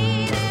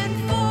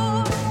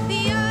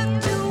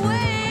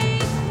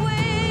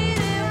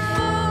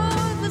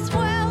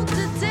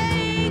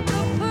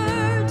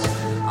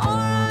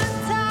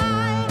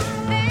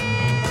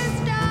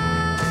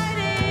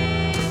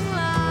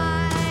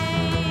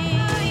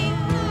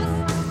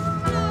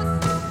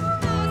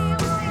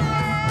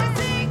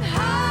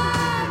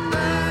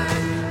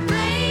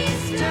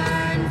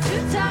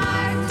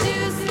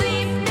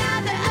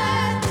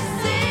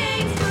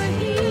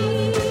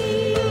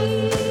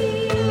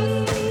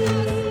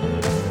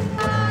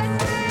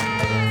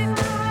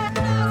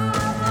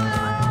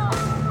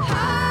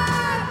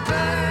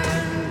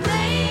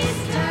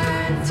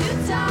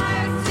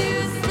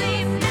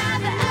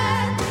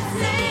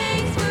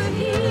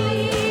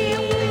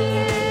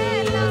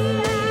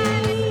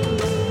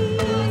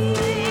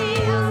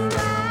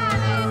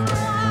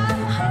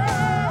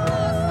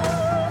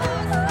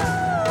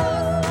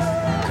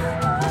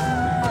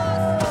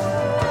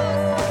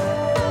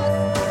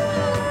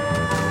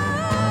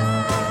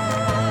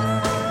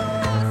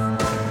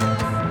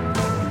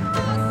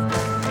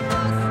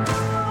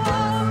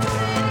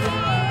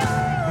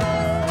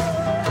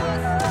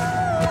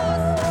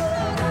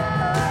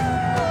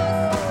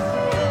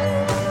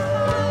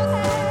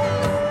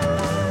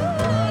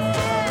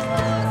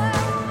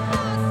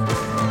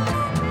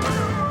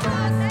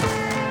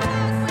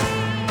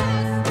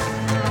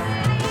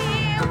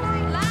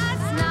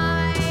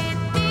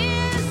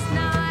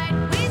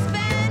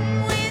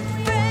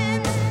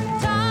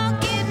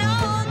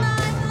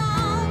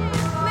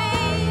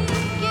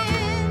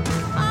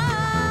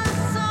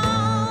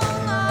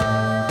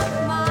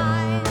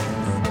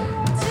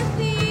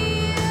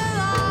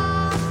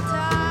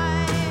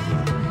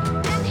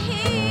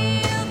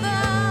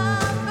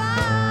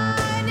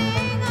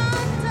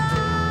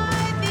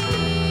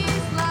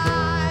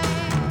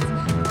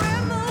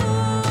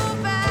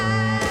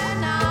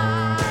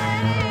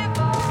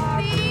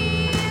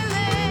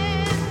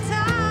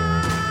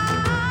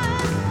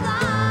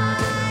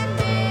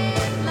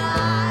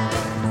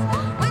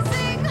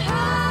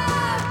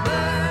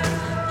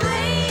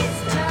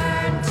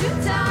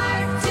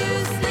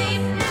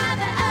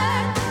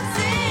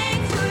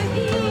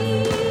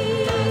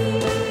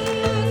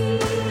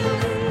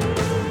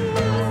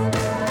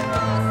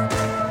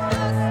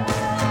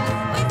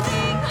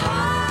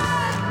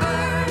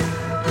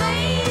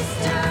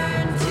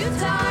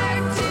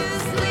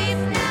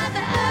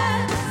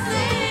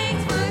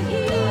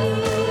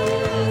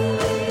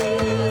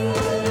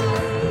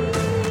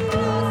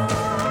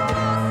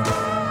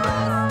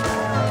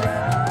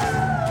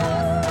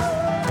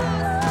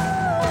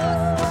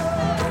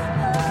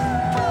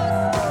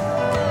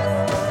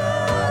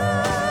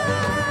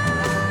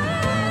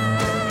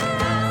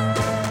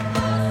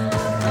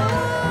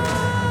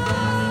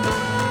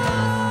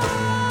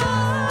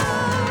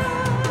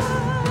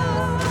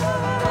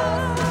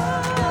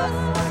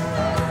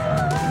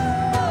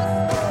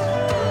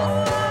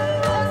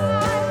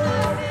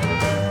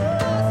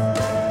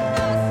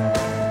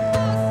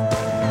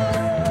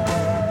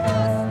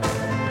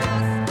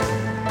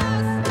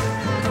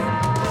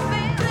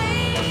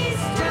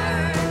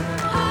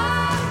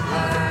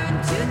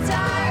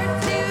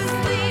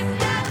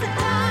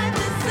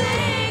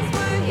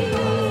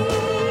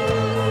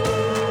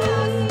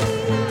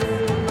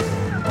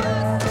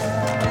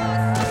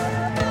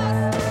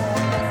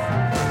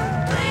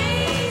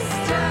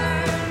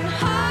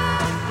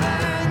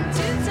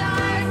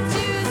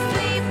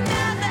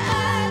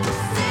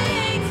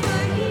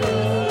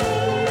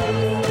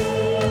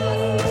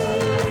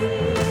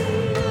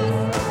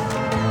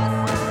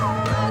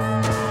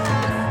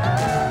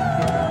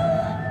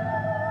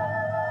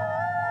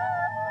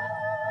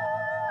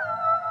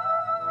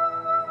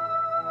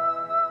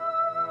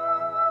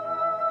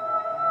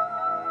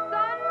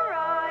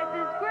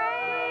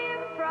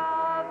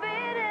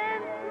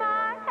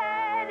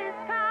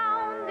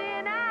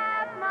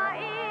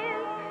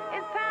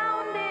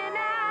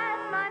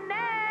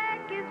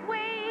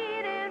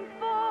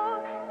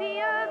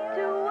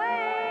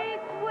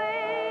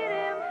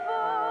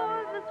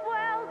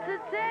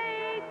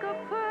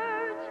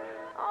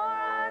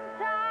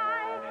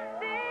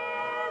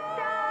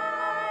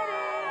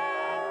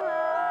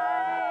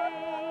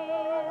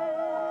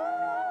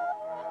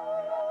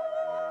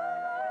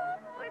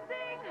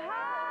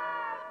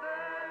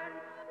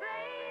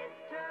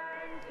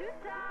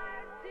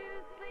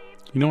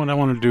 You know what I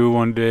want to do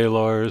one day,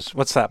 Lars?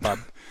 What's that, Bob?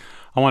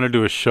 I want to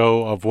do a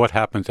show of what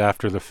happens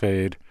after the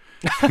fade.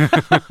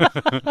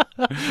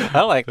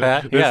 I like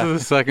that. This Yeah. is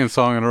the second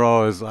song in a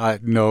row as I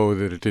know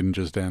that it didn't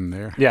just end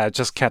there. Yeah, it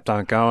just kept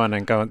on going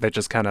and going. They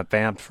just kind of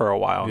vamped for a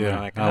while. And Yeah, they're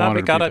like, I wanted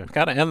we to be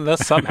gotta end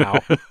this somehow.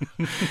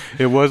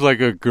 It was like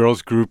a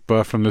girls group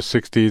from the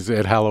 60s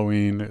at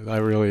Halloween. I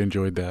really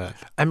enjoyed that.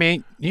 I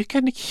mean, you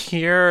can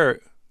hear,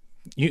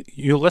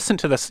 you listen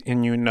to this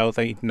and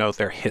they know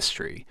their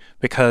history,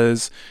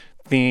 because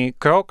the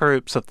girl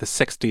groups of the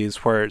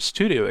 60s were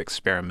studio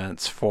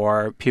experiments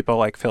for people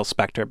like Phil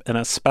Spector and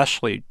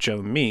especially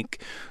Joe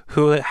Meek,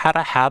 who had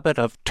a habit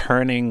of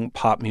turning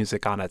pop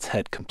music on its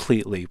head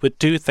completely, would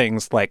do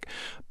things like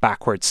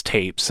backwards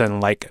tapes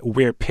and like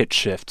weird pitch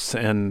shifts.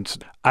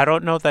 And I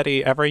don't know that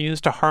he ever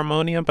used a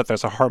harmonium, but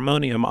there's a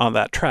harmonium on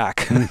that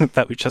track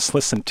that we just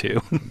listened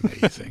to.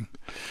 Amazing.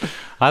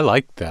 I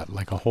liked that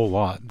like a whole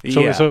lot.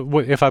 Yeah. So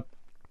if I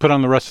put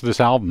on the rest of this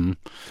album,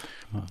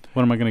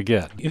 what am I going to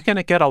get? You're going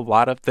to get a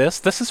lot of this.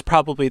 This is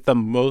probably the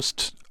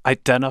most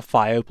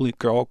identifiably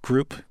girl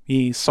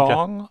group-y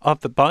song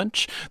of the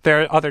bunch.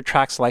 There are other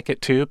tracks like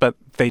it too, but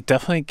they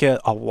definitely get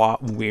a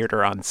lot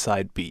weirder on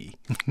side B.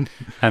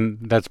 And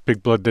that's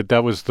Big Blood.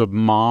 That was the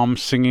mom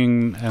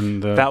singing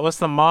and That was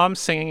the mom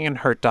singing and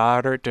her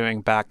daughter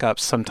doing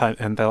backups sometimes,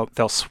 and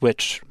they'll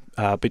switch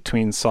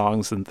between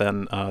songs, and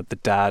then the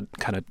dad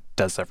kind of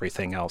does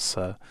everything else.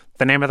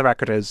 The name of the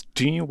record is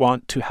Do You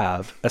Want to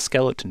Have a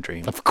Skeleton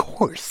Dream? Of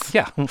course.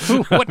 Yeah.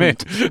 Who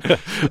wouldn't?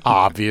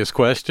 Obvious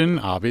question,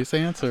 obvious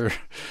answer.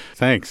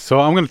 Thanks. So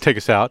I'm going to take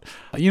us out.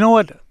 You know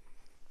what?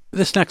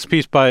 This next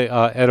piece by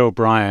Ed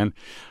O'Brien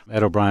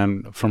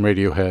from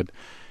Radiohead,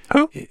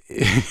 Who?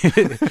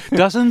 it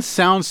doesn't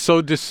sound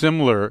so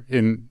dissimilar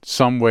in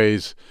some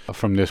ways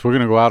from this. We're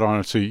going to go out on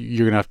it, so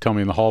you're going to have to tell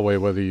me in the hallway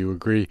whether you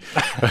agree,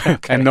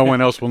 and no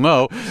one else will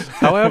know.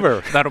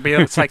 However,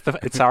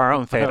 It's our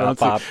own fate,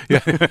 Bob. Yeah,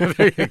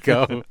 there you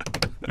go.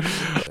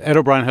 Ed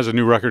O'Brien has a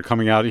new record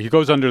coming out. He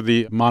goes under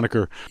the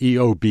moniker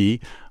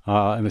EOB,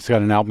 and it's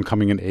got an album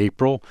coming in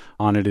April.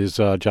 On it is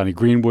Johnny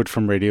Greenwood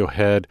from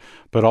Radiohead,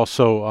 but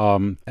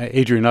also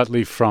Adrian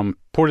Utley from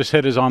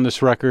Portishead is on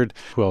this record.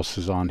 Who else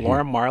is on here?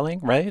 Laura Marling,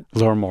 right?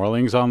 Laura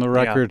Marling's on the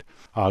record.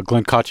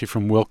 Glenn Cocci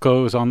from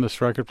Wilco is on this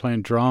record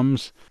playing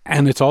drums.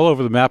 And it's all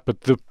over the map,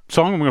 but the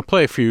song I'm going to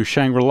play for you,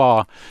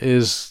 Shangri-La,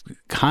 is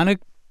kind of,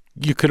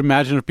 you could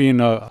imagine it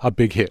being a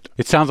big hit.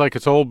 It sounds like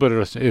it's old, but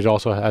it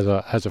also has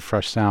a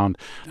fresh sound.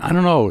 I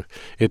don't know.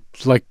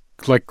 It's like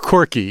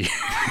quirky.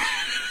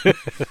 You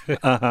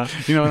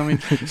know what I mean?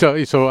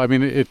 So I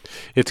mean,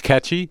 it's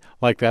catchy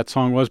like that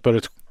song was, but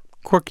it's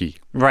quirky.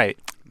 Right.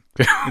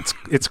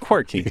 It's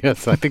quirky.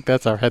 Yes, I think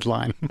that's our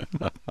headline.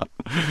 So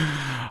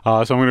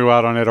I'm going to go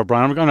out on Ed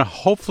O'Brien. I'm going to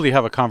hopefully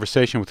have a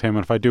conversation with him,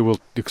 and if I do, we'll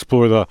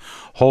explore the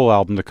whole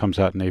album that comes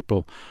out in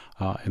April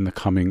in the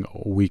coming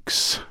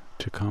weeks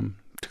to come.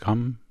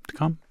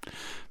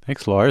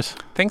 Thanks, Lars.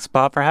 Thanks,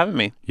 Bob, for having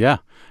me. Yeah,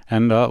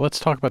 and let's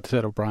talk about this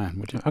Ed O'Brien,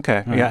 would you?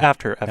 Okay. All Yeah, right.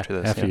 after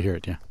this. After you hear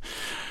it, yeah.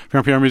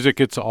 From NPR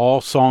Music, it's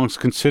All Songs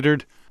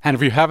Considered. And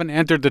if you haven't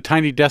entered the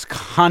Tiny Desk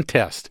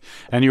contest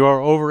and you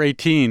are over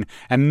 18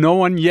 and no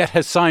one yet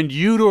has signed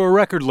you to a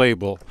record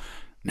label,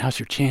 now's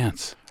your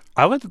chance.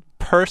 I would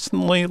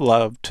personally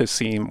love to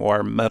see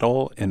more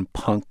metal and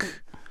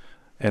punk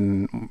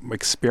and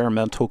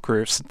experimental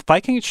groups,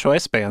 Viking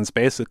choice bands,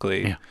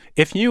 basically. Yeah.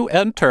 If you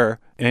enter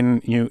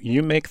and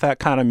you make that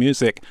kind of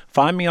music,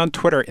 find me on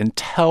Twitter and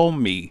tell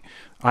me.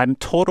 I'm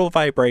Total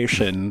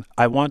Vibration.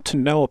 I want to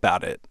know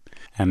about it.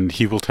 And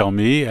he will tell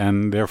me,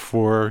 and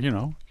therefore,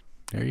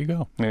 there you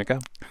go. There you go.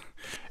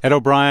 Ed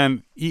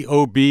O'Brien,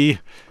 EOB,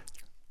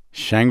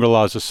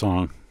 Shangri-La's a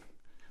song.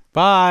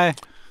 Bye.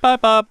 Bye,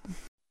 Bob.